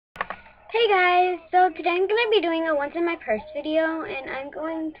Hey guys, so today I'm going to be doing a once in my purse video, and I'm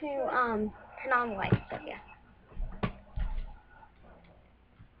going to turn on the lights, so yeah.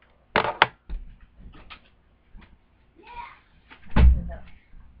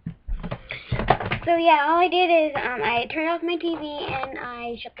 So yeah, all I did is I turned off my TV and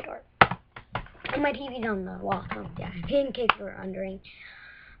I shut the door. And my TV's on the wall, so yeah, in case you were wondering.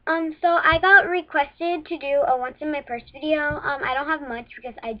 So I got requested to do a once in my purse video. I don't have much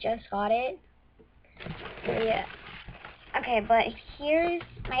because I just got it. So yeah. Okay, but here's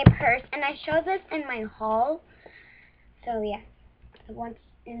my purse, and I showed this in my haul. So yeah,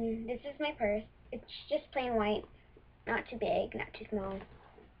 and this is my purse. It's just plain white, not too big, not too small.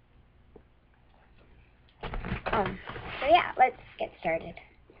 So yeah, let's get started.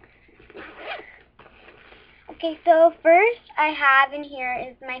 Okay, so first I have in here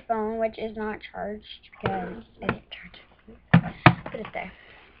is my phone, which is not charged because I didn't charge it. Put it there.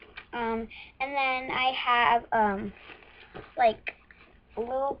 And then I have like a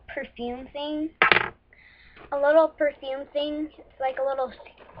little perfume thing. It's like a little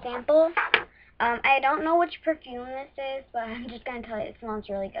sample. I don't know which perfume this is, but I'm just gonna tell you it smells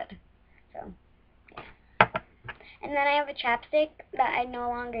really good. So, yeah. And then I have a chapstick that I no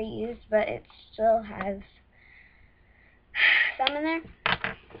longer use, but it still has some in there.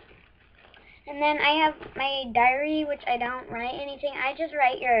 And then I have my diary, which I don't write anything. I just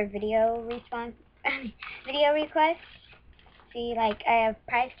write your video requests. See, like I have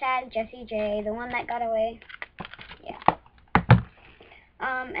price tag, Jessie J, the one that got away. Yeah.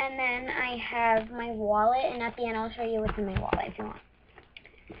 And then I have my wallet, and at the end I'll show you what's in my wallet if you want.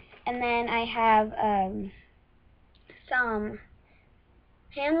 And then I have some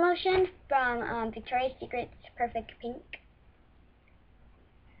hand lotion from Victoria's Secret's Perfect Pink.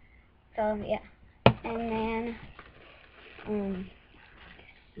 So yeah. And then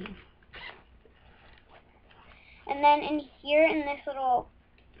and then in here in this little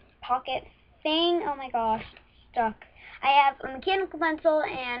pocket thing, oh my gosh, it's stuck. I have a mechanical pencil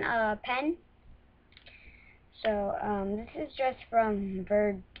and a pen. So this is just from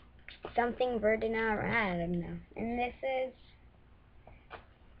Verdina, I don't know. And this is,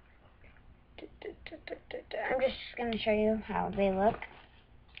 I'm just going to show you how they look.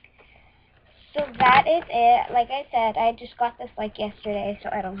 So that is it. Like I said, I just got this like yesterday, so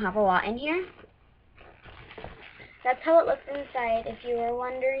I don't have a lot in here. That's how it looks inside, if you were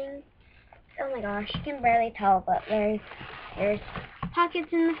wondering. Oh my gosh, you can barely tell, but there's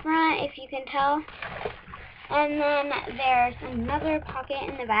pockets in the front, if you can tell. And then there's another pocket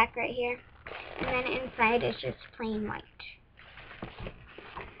in the back right here. And then inside is just plain white.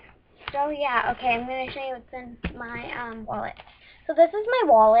 So yeah, okay, I'm going to show you what's in my wallet. So this is my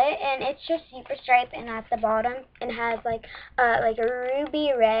wallet, and it's just super striped, and at the bottom it has like a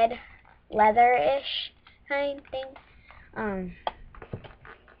ruby red leather-ish kind thing.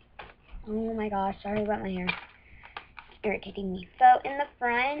 Oh my gosh, sorry about my hair. It's irritating me. So in the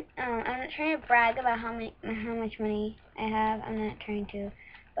front, I'm not trying to brag about how much money I have. I'm not trying to,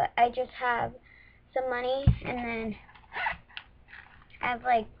 but I just have some money, and then I have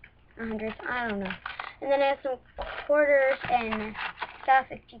like 100. I don't know. And then I have some quarters and stuff.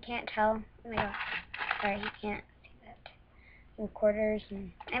 If you can't tell, oh my gosh, sorry, you can't see that. Some quarters,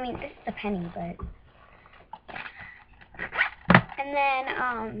 and I mean this is a penny, but yeah. And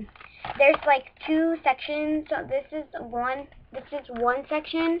then there's like two sections. So this is one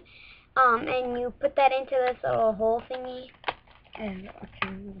section, and you put that into this little hole thingy. And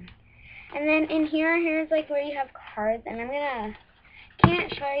then in here's like where you have cards, and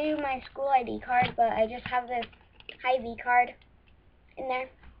can't show you my school ID card, but I just have this Hy-Vee card in there.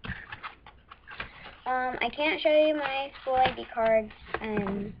 I can't show you my school ID cards,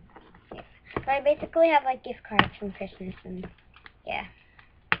 and yeah. So I basically have like gift cards from Christmas, and yeah.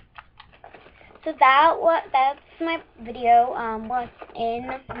 So that's my video, what's in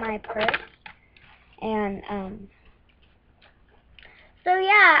my purse, and so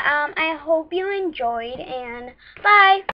yeah, I hope you enjoyed, and bye!